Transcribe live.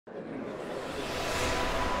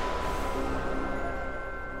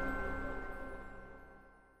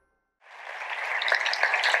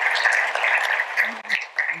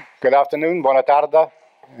Good afternoon, buona tarda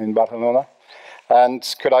in Barcelona. And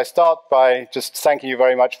could I start by just thanking you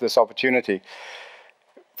very much for this opportunity.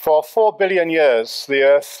 For 4 billion years, the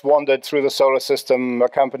Earth wandered through the solar system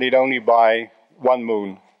accompanied only by one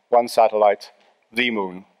moon, one satellite, the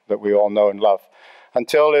moon that we all know and love.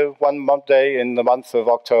 Until one day in the month of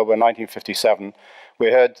October 1957,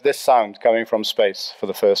 we heard this sound coming from space for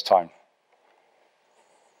the first time.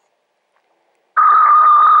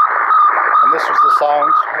 And this was the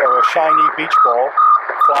sound of a shiny beach ball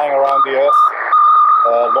flying around the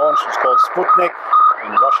Earth. Launch was called Sputnik.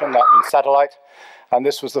 In Russian, that means satellite. And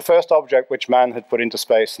this was the first object which man had put into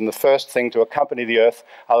space and the first thing to accompany the Earth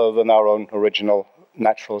other than our own original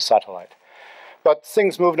natural satellite. But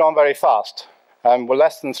things moved on very fast. And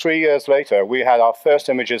less than 3 years later, we had our first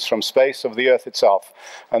images from space of the Earth itself.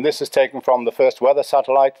 And this is taken from the first weather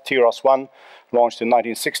satellite, TIROS-1, launched in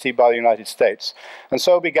 1960 by the United States. And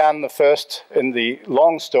so began the first in the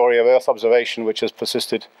long story of Earth observation, which has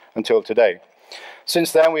persisted until today.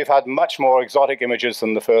 Since then, we've had much more exotic images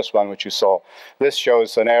than the first one, which you saw. This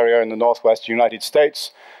shows an area in the northwest United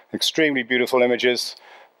States, extremely beautiful images.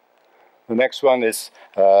 The next one is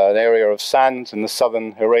an area of sand in the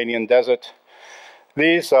southern Iranian desert.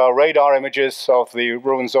 These are radar images of the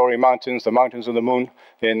Ruwenzori Mountains, the Mountains of the Moon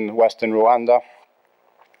in western Rwanda.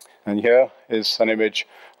 And here is an image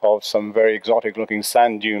of some very exotic-looking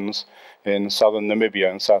sand dunes in southern Namibia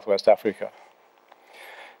and southwest Africa.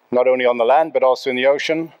 Not only on the land, but also in the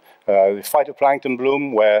ocean. The phytoplankton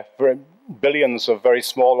bloom, where billions of very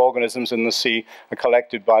small organisms in the sea are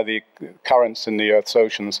collected by the currents in the Earth's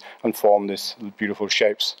oceans and form these beautiful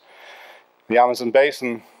shapes. The Amazon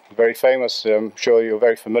basin, very famous. I'm sure you're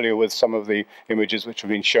very familiar with some of the images which have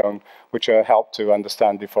been shown, which help to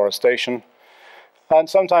understand deforestation. And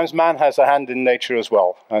sometimes man has a hand in nature as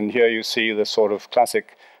well. And here you see the sort of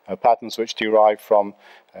classic patterns which derive from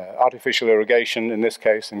artificial irrigation, in this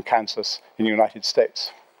case in Kansas, in the United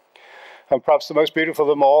States. And perhaps the most beautiful of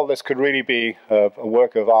them all, this could really be a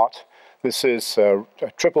work of art. This is a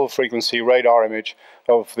triple frequency radar image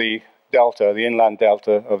of the delta, the inland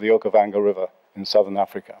delta of the Okavango River in southern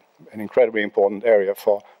Africa. An incredibly important area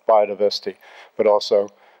for biodiversity, but also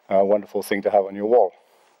a wonderful thing to have on your wall.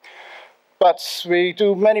 But we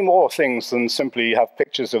do many more things than simply have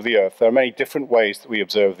pictures of the Earth. There are many different ways that we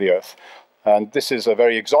observe the Earth. And this is a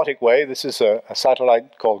very exotic way. This is a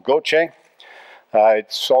satellite called Goce.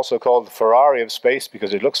 It's also called the Ferrari of Space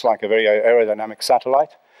because it looks like a very aerodynamic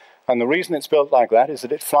satellite. And the reason it's built like that is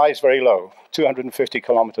that it flies very low, 250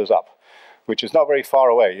 kilometers up, which is not very far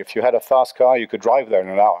away. If you had a fast car, you could drive there in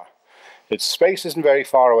an hour. Its space isn't very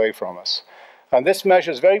far away from us. And this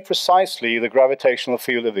measures very precisely the gravitational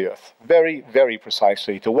field of the Earth. Very, very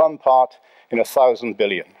precisely, to 1 part in 1,000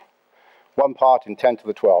 billion. 1 part in 10 to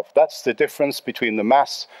the 12. That's the difference between the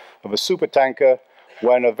mass of a supertanker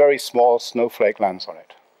when a very small snowflake lands on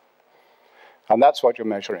it. And that's what you're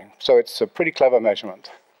measuring. So it's a pretty clever measurement.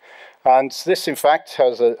 And this, in fact,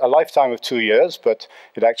 has a lifetime of 2 years, but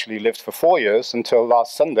it actually lived for 4 years until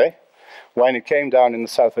last Sunday, when it came down in the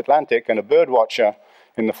South Atlantic, and a bird watcher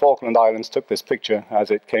in the Falkland Islands took this picture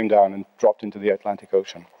as it came down and dropped into the Atlantic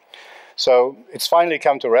Ocean. So it's finally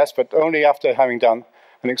come to rest, but only after having done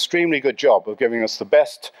an extremely good job of giving us the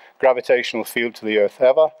best gravitational field to the Earth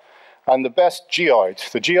ever, and the best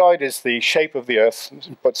geoid. The geoid is the shape of the Earth,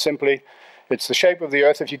 but simply, it's the shape of the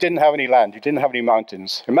Earth if you didn't have any land, you didn't have any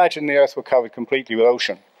mountains. Imagine the Earth were covered completely with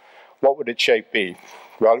ocean. What would its shape be?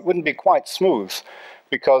 Well, it wouldn't be quite smooth,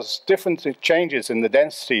 because different changes in the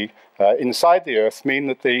density inside the Earth mean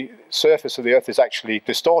that the surface of the Earth is actually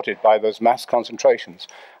distorted by those mass concentrations.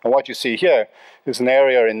 And what you see here is an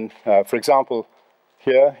area in, for example,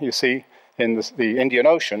 here you see in the Indian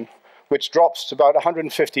Ocean, which drops to about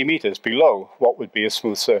 150 meters below what would be a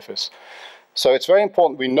smooth surface. So it's very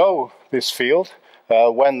important we know this field.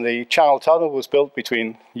 When the Channel Tunnel was built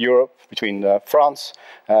between Europe, between France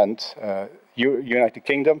and United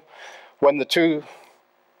Kingdom, when the two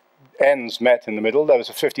ends met in the middle, there was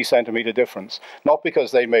a 50 centimeter difference. Not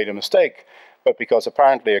because they made a mistake, but because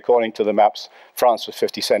apparently, according to the maps, France was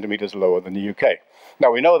 50 centimeters lower than the UK.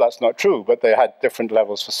 Now, we know that's not true, but they had different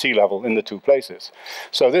levels for sea level in the two places.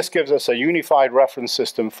 So this gives us a unified reference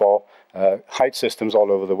system for height systems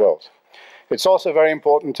all over the world. It's also very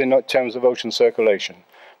important in terms of ocean circulation,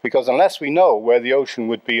 because unless we know where the ocean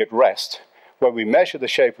would be at rest, when we measure the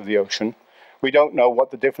shape of the ocean, we don't know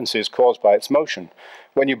what the difference is caused by its motion.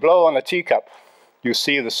 When you blow on a teacup, you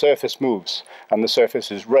see the surface moves, and the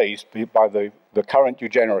surface is raised by the current you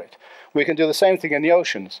generate. We can do the same thing in the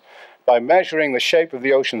oceans. By measuring the shape of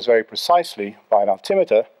the oceans very precisely by an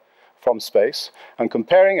altimeter, from space and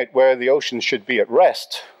comparing it where the ocean should be at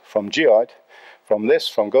rest from geoid, from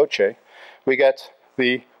Gauche, we get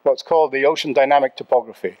what's called the ocean dynamic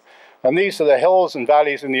topography. And these are the hills and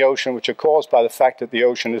valleys in the ocean which are caused by the fact that the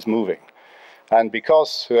ocean is moving. And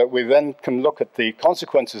because we then can look at the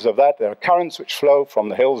consequences of that, there are currents which flow from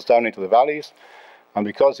the hills down into the valleys. And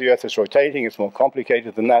because the Earth is rotating, it's more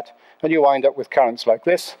complicated than that. And you wind up with currents like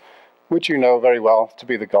this, which you know very well to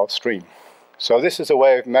be the Gulf Stream. So this is a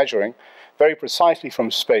way of measuring very precisely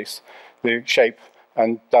from space the shape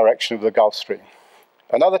and direction of the Gulf Stream.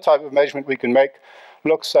 Another type of measurement we can make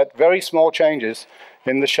looks at very small changes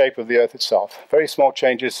in the shape of the Earth itself, very small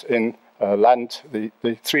changes in land, the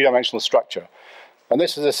three-dimensional structure. And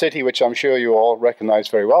this is a city which I'm sure you all recognize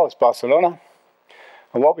very well. It's Barcelona.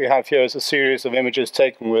 And what we have here is a series of images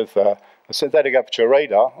taken with a synthetic aperture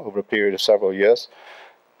radar over a period of several years.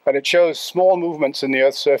 And it shows small movements in the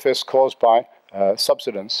Earth's surface caused by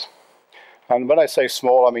subsidence. And when I say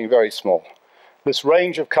small, I mean very small. This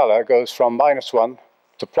range of color goes from -1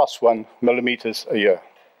 to +1 millimeters a year.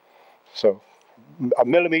 So a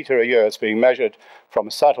millimeter a year is being measured from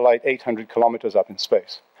a satellite 800 kilometers up in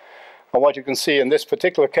space. And what you can see in this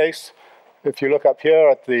particular case, if you look up here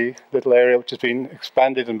at the little area which has been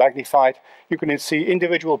expanded and magnified, you can see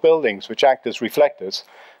individual buildings which act as reflectors.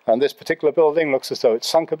 And this particular building looks as though it's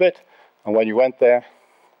sunk a bit. And when we went there,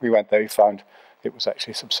 you found it was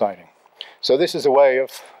actually subsiding. So this is a way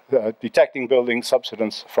of detecting building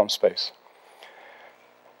subsidence from space.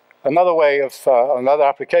 Another way of, another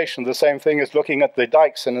application of the same thing is looking at the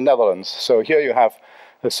dikes in the Netherlands. So here you have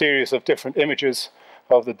a series of different images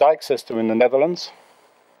of the dike system in the Netherlands.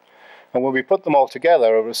 And when we put them all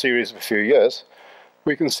together over a series of a few years,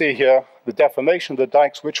 we can see here the deformation of the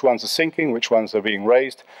dikes, which ones are sinking, which ones are being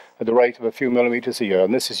raised at the rate of a few millimeters a year.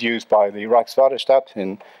 And this is used by the Rijkswaterstaat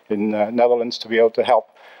in Netherlands to be able to help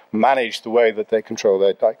manage the way that they control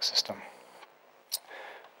their dike system.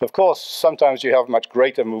 Of course, sometimes you have much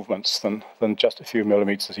greater movements than just a few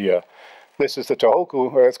millimeters a year. This is the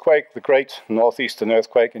Tohoku earthquake, the great northeastern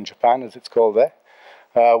earthquake in Japan, as it's called there,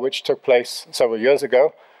 which took place several years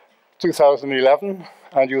ago, 2011.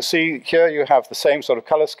 And you'll see here you have the same sort of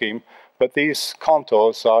color scheme, but these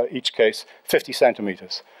contours are each case 50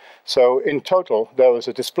 centimeters. So in total, there was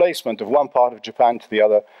a displacement of one part of Japan to the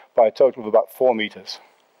other by a total of about 4 meters.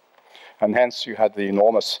 And hence you had the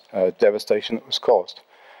enormous devastation that was caused.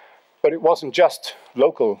 But it wasn't just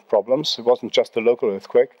local problems, it wasn't just the local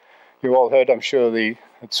earthquake. You all heard, I'm sure, the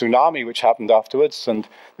tsunami which happened afterwards, and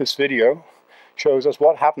this video shows us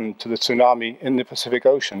what happened to the tsunami in the Pacific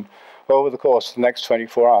Ocean over the course of the next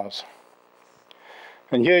 24 hours.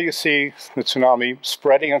 And here you see the tsunami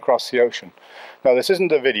spreading across the ocean. Now this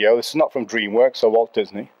isn't a video, this is not from DreamWorks or Walt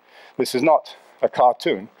Disney. This is not a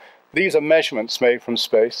cartoon. These are measurements made from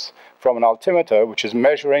space from an altimeter which is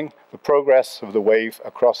measuring the progress of the wave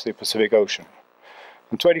across the Pacific Ocean.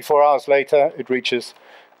 And 24 hours later, it reaches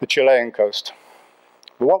the Chilean coast.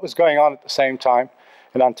 But what was going on at the same time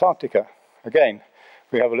in Antarctica? Again,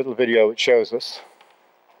 we have a little video which shows us.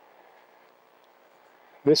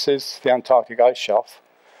 This is the Antarctic Ice Shelf.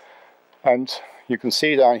 And you can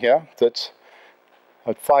see down here that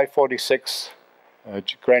at 5:46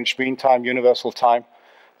 Greenwich Mean Time, Universal Time,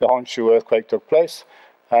 the Honshu earthquake took place,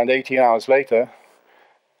 and 18 hours later,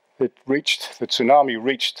 the tsunami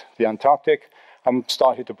reached the Antarctic and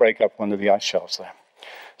started to break up one of the ice shelves there.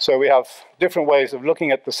 So we have different ways of looking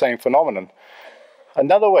at the same phenomenon.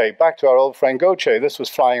 Another way, back to our old friend Gauche, this was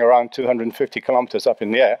flying around 250 kilometers up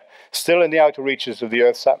in the air, still in the outer reaches of the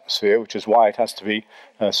Earth's atmosphere, which is why it has to be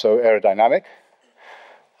so aerodynamic.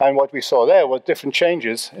 And what we saw there were different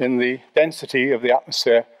changes in the density of the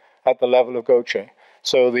atmosphere at the level of Gauche.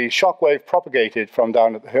 So the shock wave propagated from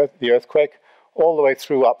down at the earthquake all the way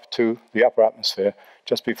through up to the upper atmosphere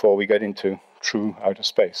just before we get into true outer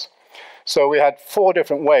space. So we had 4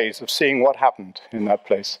 different ways of seeing what happened in that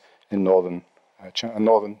place in northern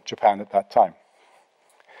Japan at that time.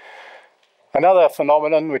 Another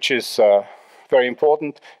phenomenon which is very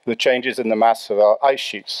important, the changes in the mass of our ice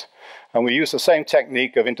sheets. And we use the same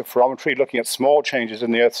technique of interferometry, looking at small changes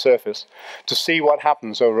in the Earth's surface, to see what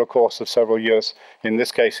happens over a course of several years, in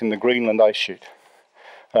this case in the Greenland ice sheet.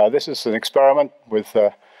 This is an experiment with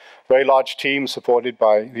a very large team supported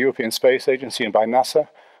by the European Space Agency and by NASA,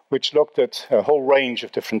 which looked at a whole range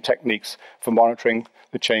of different techniques for monitoring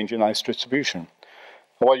the change in ice distribution.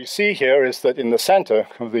 And what you see here is that in the center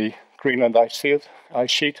of the Greenland ice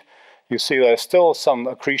sheet, you see there's still some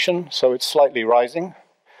accretion, so it's slightly rising.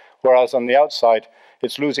 Whereas on the outside,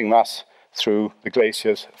 it's losing mass through the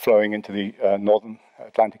glaciers flowing into the northern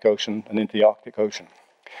Atlantic Ocean and into the Arctic Ocean.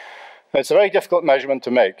 It's a very difficult measurement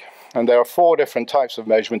to make, and there are 4 different types of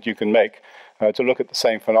measurement you can make to look at the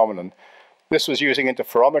same phenomenon. This was using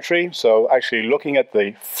interferometry, so actually looking at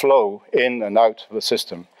the flow in and out of the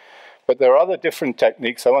system. But there are other different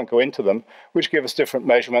techniques, I won't go into them, which give us different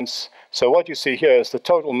measurements. So what you see here is the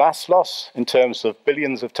total mass loss in terms of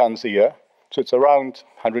billions of tons a year. So it's around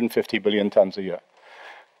 150 billion tons a year,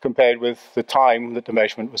 compared with the time that the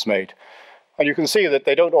measurement was made. And you can see that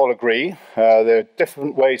they don't all agree. There are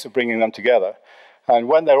different ways of bringing them together. And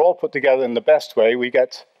when they're all put together in the best way, we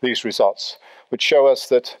get these results, which show us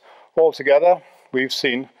that altogether we've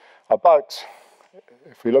seen about,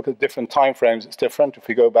 if we look at different time frames, it's different. If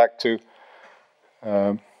we go back to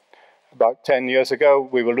about 10 years ago,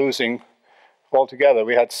 we were losing altogether.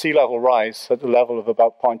 We had sea level rise at the level of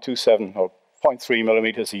about 0.27 or 0.3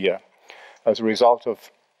 millimeters a year as a result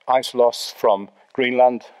of ice loss from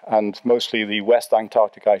Greenland and mostly the West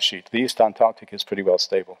Antarctic ice sheet. The East Antarctic is pretty well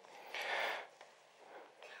stable.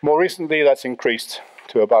 More recently, that's increased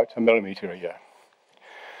to about a millimeter a year.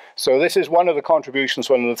 So this is one of the contributions,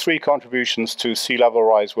 one of the 3 contributions to sea level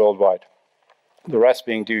rise worldwide. The rest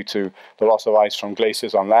being due to the loss of ice from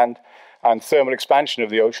glaciers on land and thermal expansion of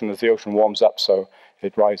the ocean as the ocean warms up, so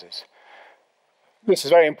it rises. This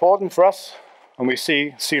is very important for us, and we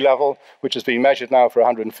see sea level, which has been measured now for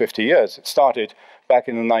 150 years. It started back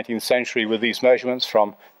in the 19th century with these measurements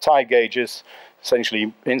from tide gauges,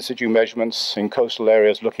 essentially in situ measurements in coastal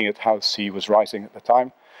areas looking at how the sea was rising at the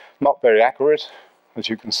time. Not very accurate, as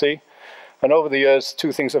you can see. And over the years,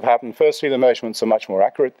 2 things have happened. Firstly, the measurements are much more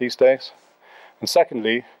accurate these days. And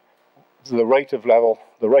secondly, the rate of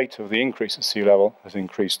the increase of sea level has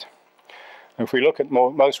increased. And if we look at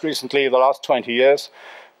most recently, the last 20 years,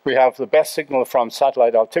 we have the best signal from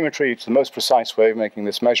satellite altimetry. It's the most precise way of making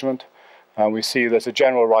this measurement. And we see there's a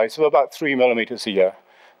general rise of about 3 millimeters a year.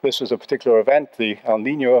 This was a particular event, the El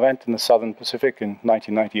Nino event in the southern Pacific in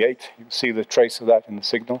 1998. You can see the trace of that in the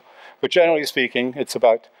signal. But generally speaking, it's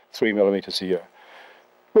about 3 millimeters a year,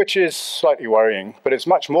 which is slightly worrying, but it's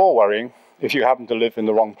much more worrying if you happen to live in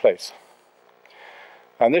the wrong place.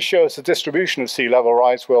 And this shows the distribution of sea level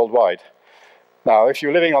rise worldwide. Now, if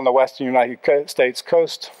you're living on the western United States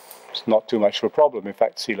coast, it's not too much of a problem. In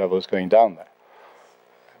fact, sea level is going down there.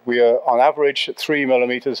 We are on average at 3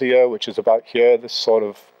 millimeters a year, which is about here, this sort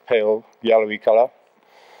of pale yellowy color.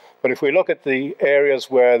 But if we look at the areas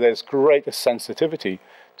where there's greater sensitivity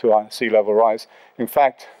to our sea level rise, in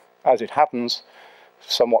fact, as it happens,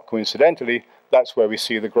 somewhat coincidentally, that's where we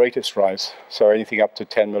see the greatest rise. So anything up to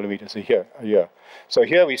 10 millimeters a year. So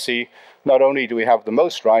here we see, not only do we have the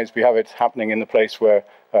most rise, we have it happening in the place where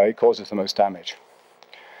it causes the most damage.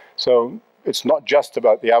 So it's not just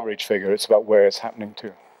about the average figure, it's about where it's happening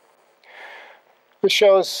too. This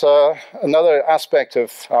shows another aspect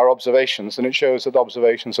of our observations, and it shows that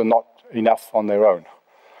observations are not enough on their own.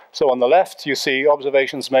 So on the left, you see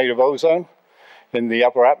observations made of ozone in the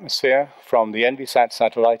upper atmosphere from the Envisat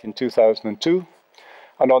satellite in 2002.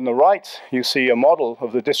 And on the right, you see a model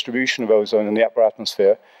of the distribution of ozone in the upper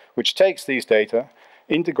atmosphere, which takes these data,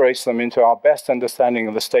 integrates them into our best understanding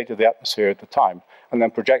of the state of the atmosphere at the time, and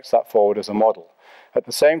then projects that forward as a model. At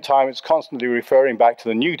the same time, it's constantly referring back to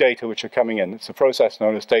the new data which are coming in. It's a process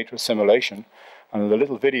known as data assimilation, and the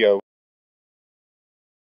little video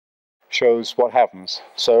shows what happens.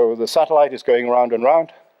 So the satellite is going round and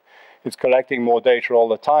round. It's collecting more data all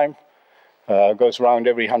the time. Goes around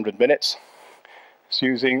every 100 minutes. It's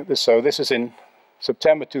using this. So this is in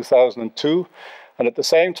September 2002. And at the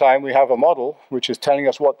same time, we have a model which is telling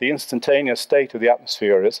us what the instantaneous state of the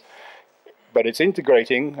atmosphere is. But it's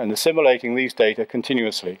integrating and assimilating these data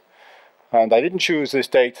continuously. And I didn't choose this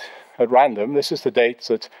date at random. This is the date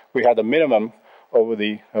that we had a minimum of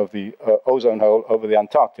the ozone hole over the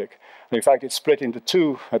Antarctic. And in fact, it's split into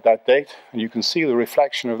 2 at that date, and you can see the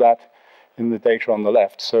reflection of that in the data on the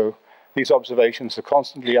left. So these observations are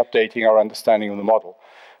constantly updating our understanding of the model.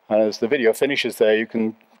 And as the video finishes there, you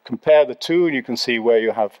can compare the 2, and you can see where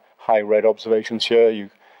you have high red observations here.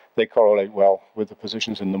 They correlate well with the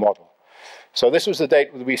positions in the model. So this was the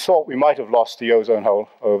date that we thought we might have lost the ozone hole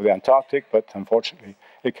over the Antarctic, but unfortunately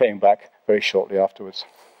it came back very shortly afterwards.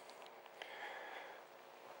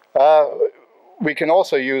 We can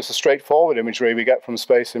also use the straightforward imagery we get from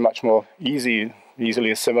space in much more easily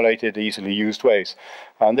assimilated, easily used ways.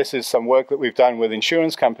 And this is some work that we've done with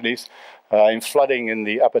insurance companies in flooding in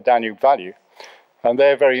the upper Danube Valley. And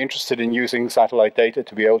they're very interested in using satellite data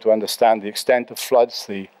to be able to understand the extent of floods,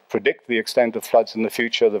 predict the extent of floods in the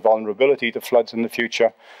future, the vulnerability to floods in the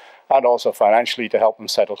future, and also financially to help them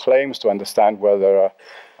settle claims, to understand where there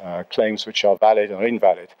claims which are valid or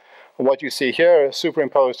invalid. And what you see here is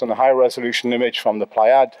superimposed on a high-resolution image from the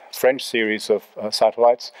Pléiades French series of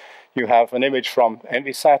satellites. You have an image from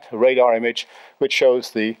Envisat, a radar image, which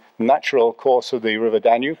shows the natural course of the river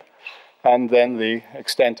Danube, and then the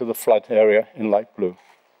extent of the flood area in light blue.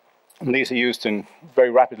 And these are used very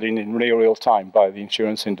rapidly in real time by the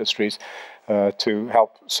insurance industries to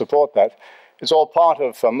help support that. It's all part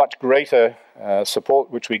of a much greater support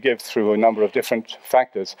which we give through a number of different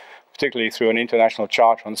factors, particularly through an international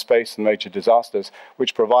charter on space and major disasters,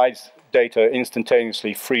 which provides data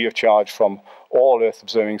instantaneously free of charge from all Earth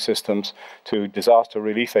observing systems to disaster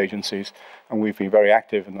relief agencies. And we've been very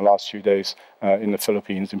active in the last few days in the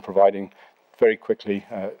Philippines in providing very quickly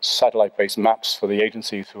satellite-based maps for the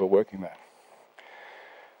agencies who are working there.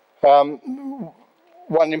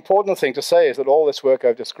 One important thing to say is that all this work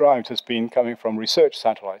I've described has been coming from research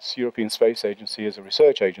satellites. European Space Agency is a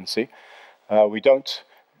research agency. We don't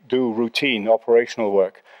do routine operational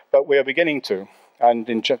work, but we are beginning to. And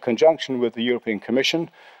in conjunction with the European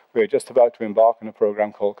Commission, we are just about to embark on a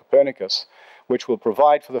program called Copernicus, which will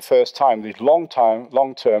provide for the first time these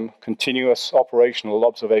long-term, continuous operational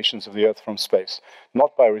observations of the Earth from space,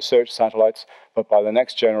 not by research satellites, but by the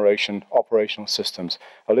next generation operational systems,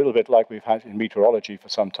 a little bit like we've had in meteorology for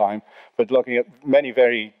some time, but looking at many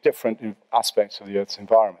very different aspects of the Earth's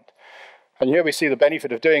environment. And here we see the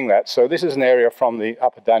benefit of doing that. So this is an area from the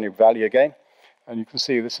Upper Danube Valley again, and you can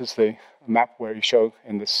see this is the map where you show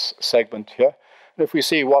in this segment here. And if we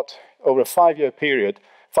see what, over a 5-day period,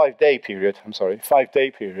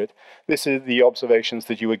 this is the observations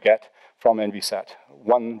that you would get from Envisat,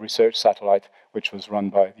 one research satellite which was run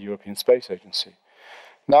by the European Space Agency.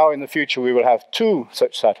 Now in the future we will have 2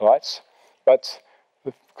 such satellites, but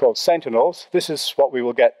called Sentinels. This is what we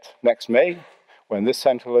will get next May when this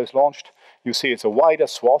Sentinel is launched. You see it's a wider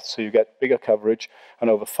swath, so you get bigger coverage, and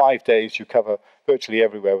over 5 days you cover virtually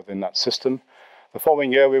everywhere within that system. The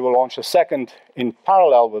following year we will launch a second in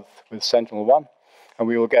parallel with Sentinel-1, and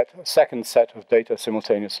we will get a second set of data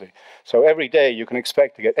simultaneously. So every day you can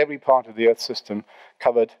expect to get every part of the Earth system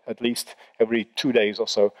covered at least every 2 days or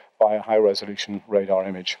so by a high-resolution radar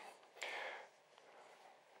image.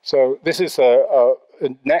 So this is a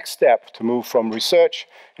next step to move from research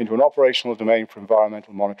into an operational domain for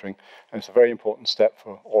environmental monitoring, and it's a very important step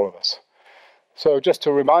for all of us. So just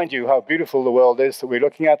to remind you how beautiful the world is that we're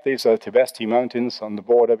looking at, these are Tibesti Mountains on the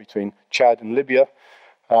border between Chad and Libya.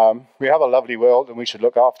 We have a lovely world and we should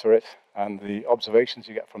look after it, and the observations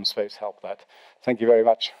you get from space help that. Thank you very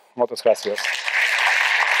much. Muchas gracias.